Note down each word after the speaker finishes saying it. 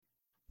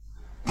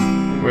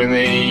When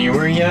they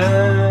were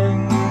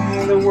young,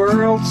 the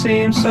world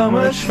seemed so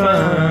much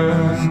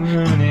fun.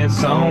 And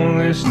it's on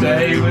this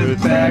day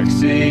with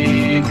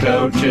taxi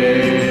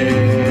coaches.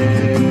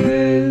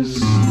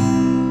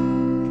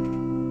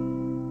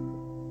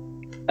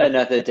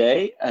 Another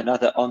day,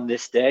 another on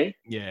this day.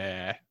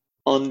 Yeah.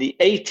 On the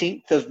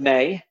 18th of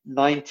May,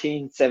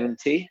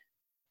 1970,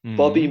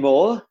 Bobby Mm.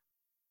 Moore,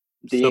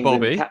 the So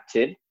England Bobby.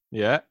 captain,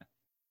 Yeah.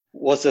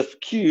 was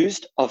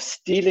accused of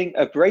stealing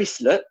a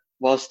bracelet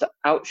whilst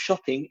out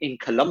shopping in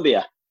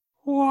Colombia.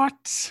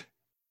 What?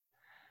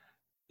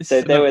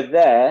 So they were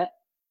there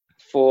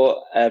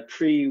for a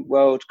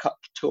pre-World Cup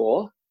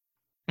tour,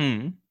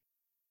 Mm.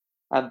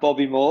 and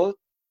Bobby Moore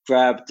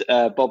grabbed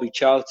Bobby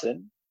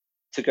Charlton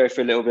to go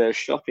for a little bit of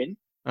shopping.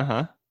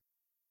 Uh-huh.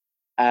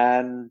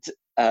 And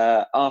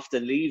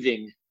after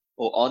leaving,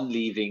 or on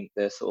leaving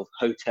the sort of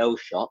hotel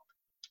shop,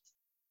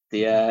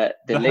 the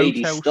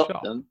lady hotel stopped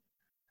shop? them.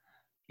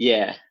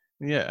 Yeah.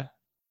 Yeah.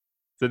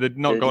 So they'd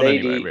not The gone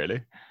anywhere, lady-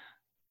 really.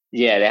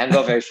 Yeah, they hadn't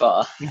got very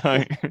far.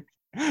 No.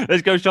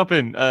 Let's go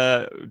shopping.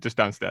 Just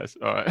downstairs.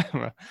 All right.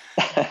 Well,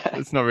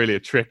 it's not really a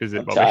trip, is it,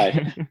 I'm Bobby?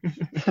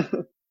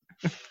 tired.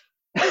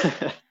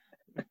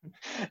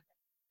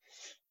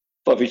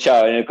 Bobby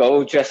Charlton had got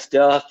all dressed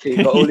up. He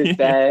got all his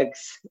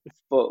bags,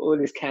 bought all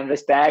his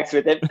canvas bags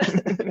with him.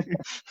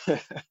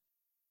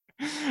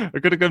 I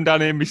could have come down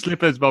here in my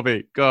slippers,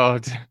 Bobby.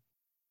 God.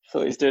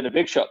 Thought he was doing a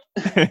big shop.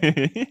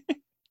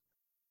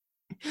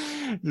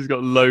 Just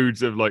got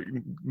loads of like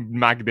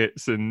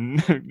magnets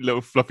and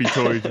little fluffy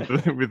toys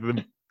with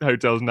the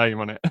hotel's name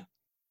on it.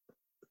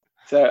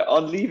 So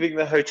on leaving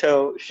the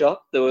hotel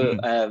shop,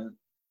 the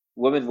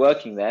woman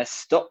working there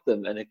stopped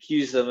them and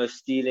accused them of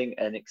stealing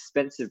an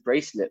expensive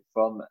bracelet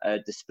from a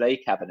display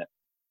cabinet.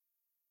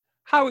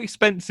 How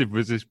expensive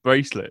was this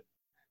bracelet?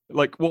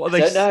 Like, what are I they?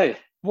 don't know.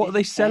 What are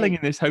they selling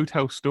in this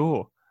hotel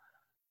store?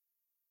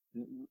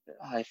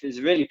 If it was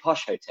a really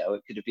posh hotel,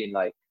 it could have been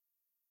like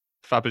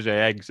Fabergé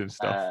eggs and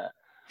stuff.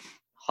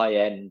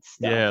 High-end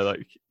stuff. Yeah,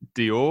 like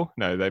Dior.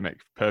 No, they make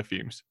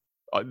perfumes.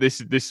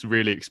 This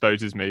really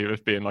exposes me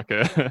as being like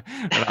an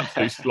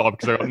absolute slob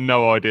because I've got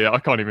no idea. I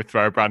can't even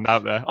throw a brand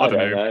out there. I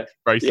don't know.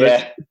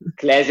 Bracelets. Yeah,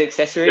 Claire's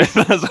accessories.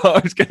 That's what I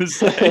was going to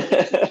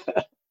say.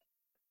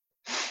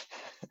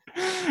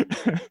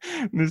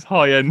 This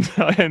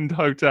high-end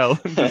hotel.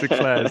 There's a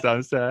Claire's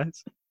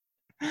downstairs.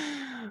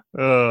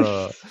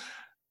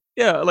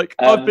 Yeah, like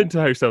I've been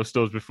to hotel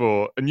stores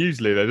before, and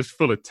usually they're just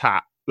full of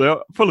tat. They're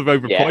full of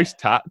overpriced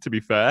tat, to be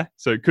fair.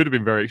 So it could have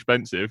been very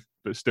expensive,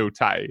 but still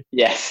tatty.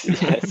 Yes,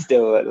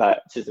 still like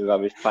just a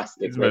rubbish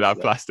plastic. It's made out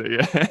of plastic,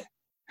 yeah.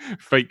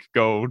 Fake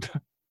gold.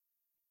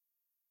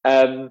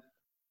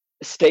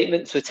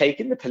 Statements were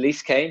taken. The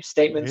police came.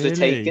 Statements were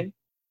taken.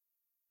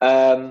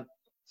 But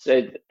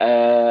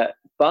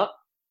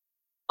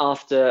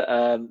after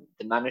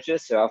the manager,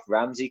 Sir Alf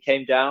Ramsey,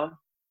 came down,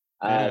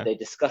 they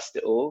discussed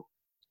it all,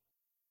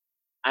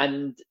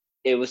 and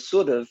it was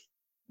sort of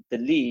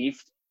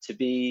believed to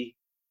be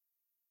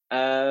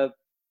sort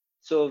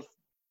of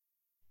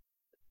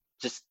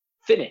just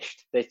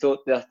finished. They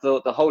thought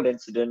the whole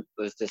incident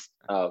was just,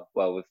 oh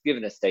well, we've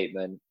given a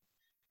statement.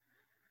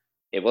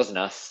 It wasn't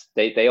us.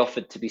 They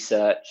offered to be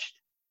searched.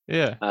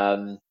 Yeah.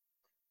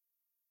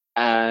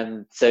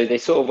 And so they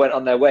sort of went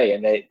on their way,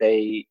 and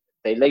they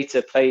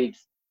later played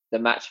the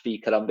match v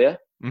Colombia,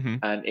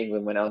 and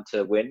England went on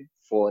to win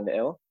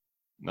 4-0.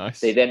 Nice.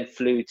 They then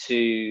flew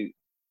to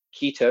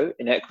Quito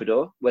in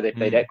Ecuador, where they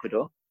played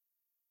Ecuador.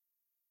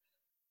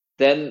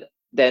 Then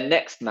their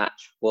next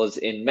match was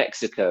in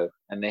Mexico,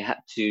 and they had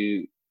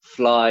to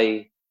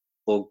fly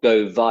or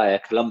go via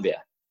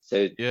Colombia.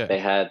 So they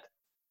had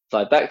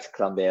fly back to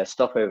Colombia,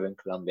 stop over in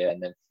Colombia,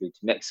 and then flew to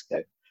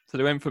Mexico. So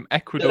they went from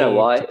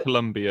Ecuador to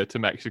Colombia to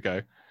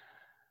Mexico.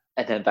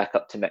 And then back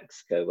up to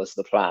Mexico was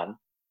the plan.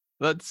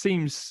 That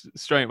seems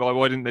strange.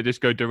 Why didn't they just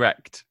go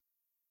direct?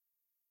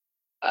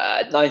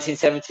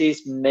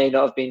 1970s may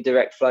not have been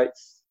direct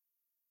flights.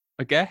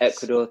 I guess.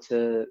 Ecuador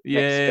to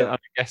Mexico. Yeah, I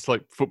guess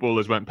like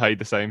footballers weren't paid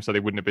the same, so they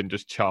wouldn't have been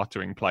just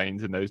chartering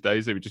planes in those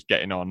days. They were just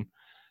getting on.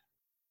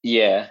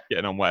 Yeah.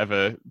 Getting on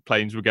whatever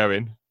planes were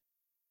going.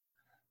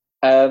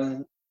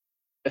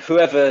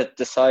 Whoever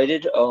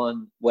decided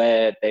on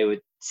where they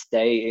would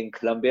stay in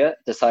Colombia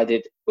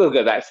decided we'll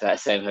go back to that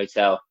same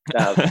hotel.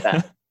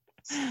 That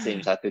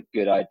seems like a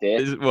good idea.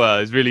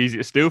 It's really easy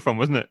to steal from,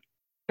 wasn't it?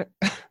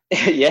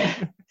 Yeah.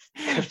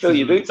 Fill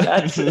your boots,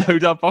 lads.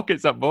 Load our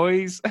pockets up,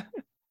 boys.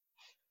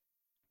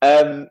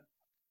 And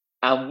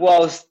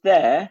whilst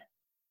there,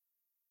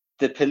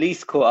 the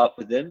police caught up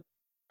with them,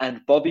 and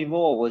Bobby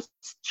Moore was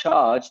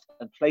charged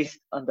and placed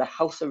under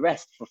house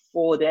arrest for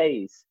 4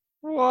 days.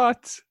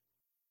 What?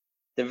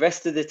 The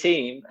rest of the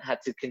team had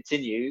to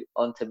continue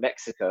on to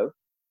Mexico.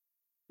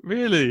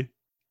 Really?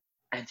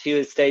 And he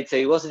was stayed, so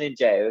he wasn't in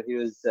jail. He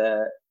was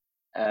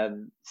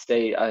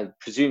stayed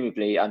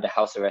presumably under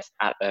house arrest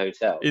at the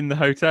hotel. In the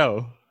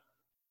hotel?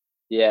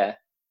 Yeah.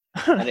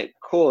 And it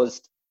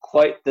caused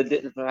quite the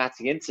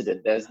diplomatic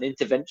incident. There was an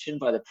intervention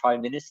by the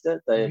Prime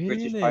Minister, the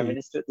British Prime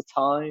Minister at the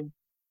time.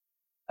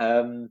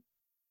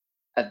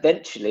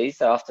 eventually,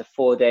 so after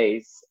 4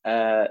 days,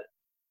 the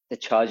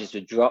charges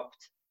were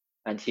dropped,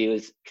 and he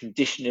was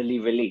conditionally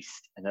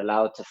released and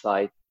allowed to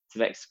fly to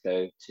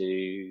Mexico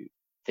to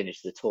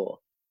finish the tour.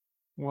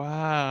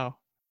 Wow.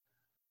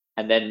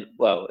 And then,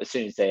 well, as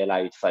soon as they allow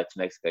you to fly to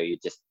Mexico, you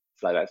just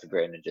fly back to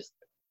Britain and just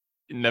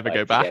never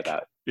go back.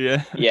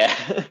 Yeah.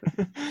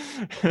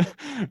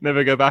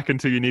 Never go back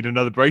until you need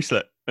another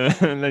bracelet,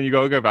 and then you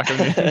got to go back.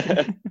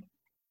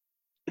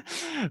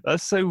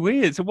 That's so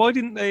weird. So why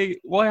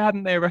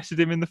hadn't they arrested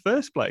him in the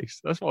first place?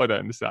 That's what I don't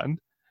understand.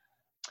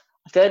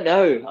 I don't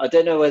know. I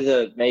don't know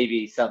whether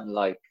maybe some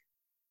like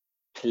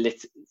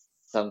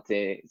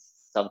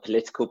some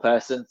political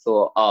person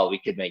thought, oh, we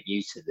could make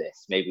use of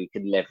this. Maybe we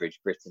could leverage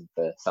Britain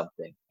for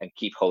something and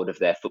keep hold of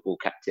their football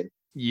captain.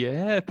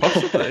 Yeah,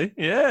 possibly.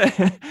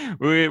 Yeah.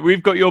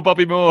 We've got your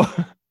Bobby Moore.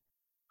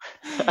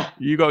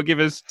 You got to give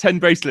us 10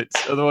 bracelets,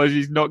 otherwise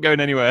he's not going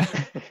anywhere.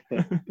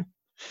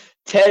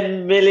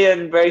 10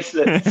 million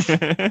bracelets.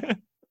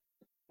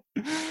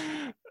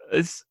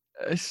 It's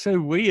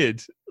so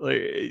weird.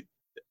 Like,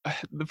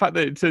 the fact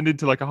that it turned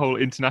into like a whole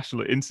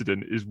international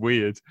incident is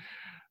weird.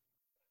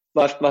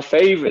 My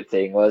favourite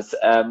thing was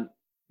I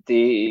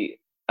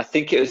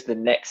think it was the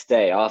next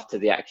day after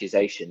the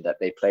accusation that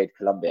they played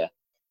Colombia,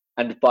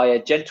 and by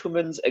a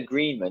gentleman's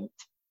agreement,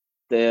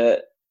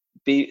 the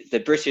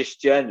British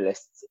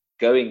journalists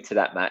going to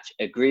that match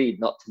agreed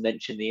not to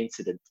mention the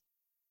incident.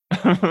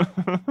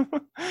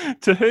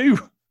 To who?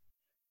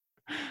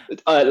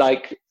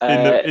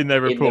 In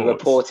their reports? In the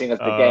reporting of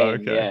the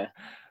game, okay.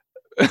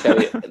 Yeah. So,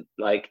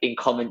 like in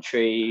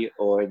commentary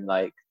or in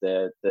like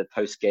the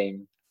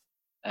post-game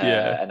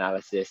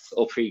analysis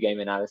or pre-game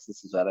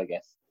analysis as well, I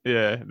guess.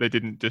 Yeah, they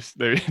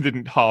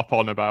didn't harp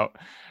on about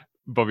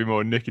Bobby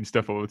Moore nicking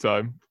stuff all the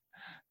time.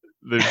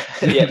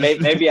 Yeah,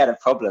 maybe he had a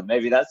problem.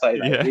 Maybe that's why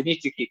we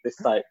need to keep this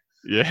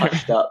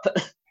hushed up.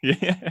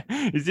 Yeah,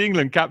 he's the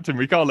England captain.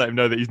 We can't let him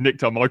know that he's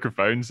nicked our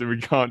microphone, so we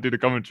can't do the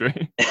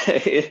commentary.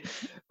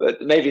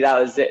 But maybe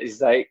that was it.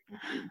 He's like,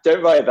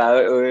 don't worry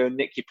about it, or he'll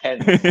nick your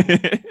pens.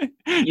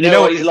 You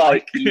know what he's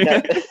like. You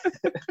know?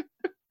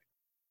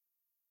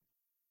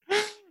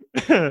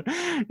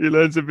 You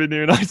learn something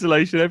new in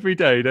isolation every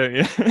day, don't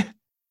you?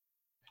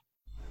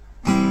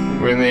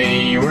 When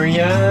they were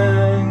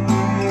young,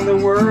 the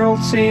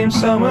world seemed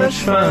so much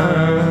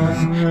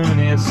fun.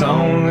 It's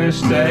on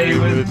this day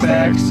with the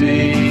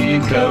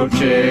backseat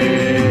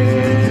coaches.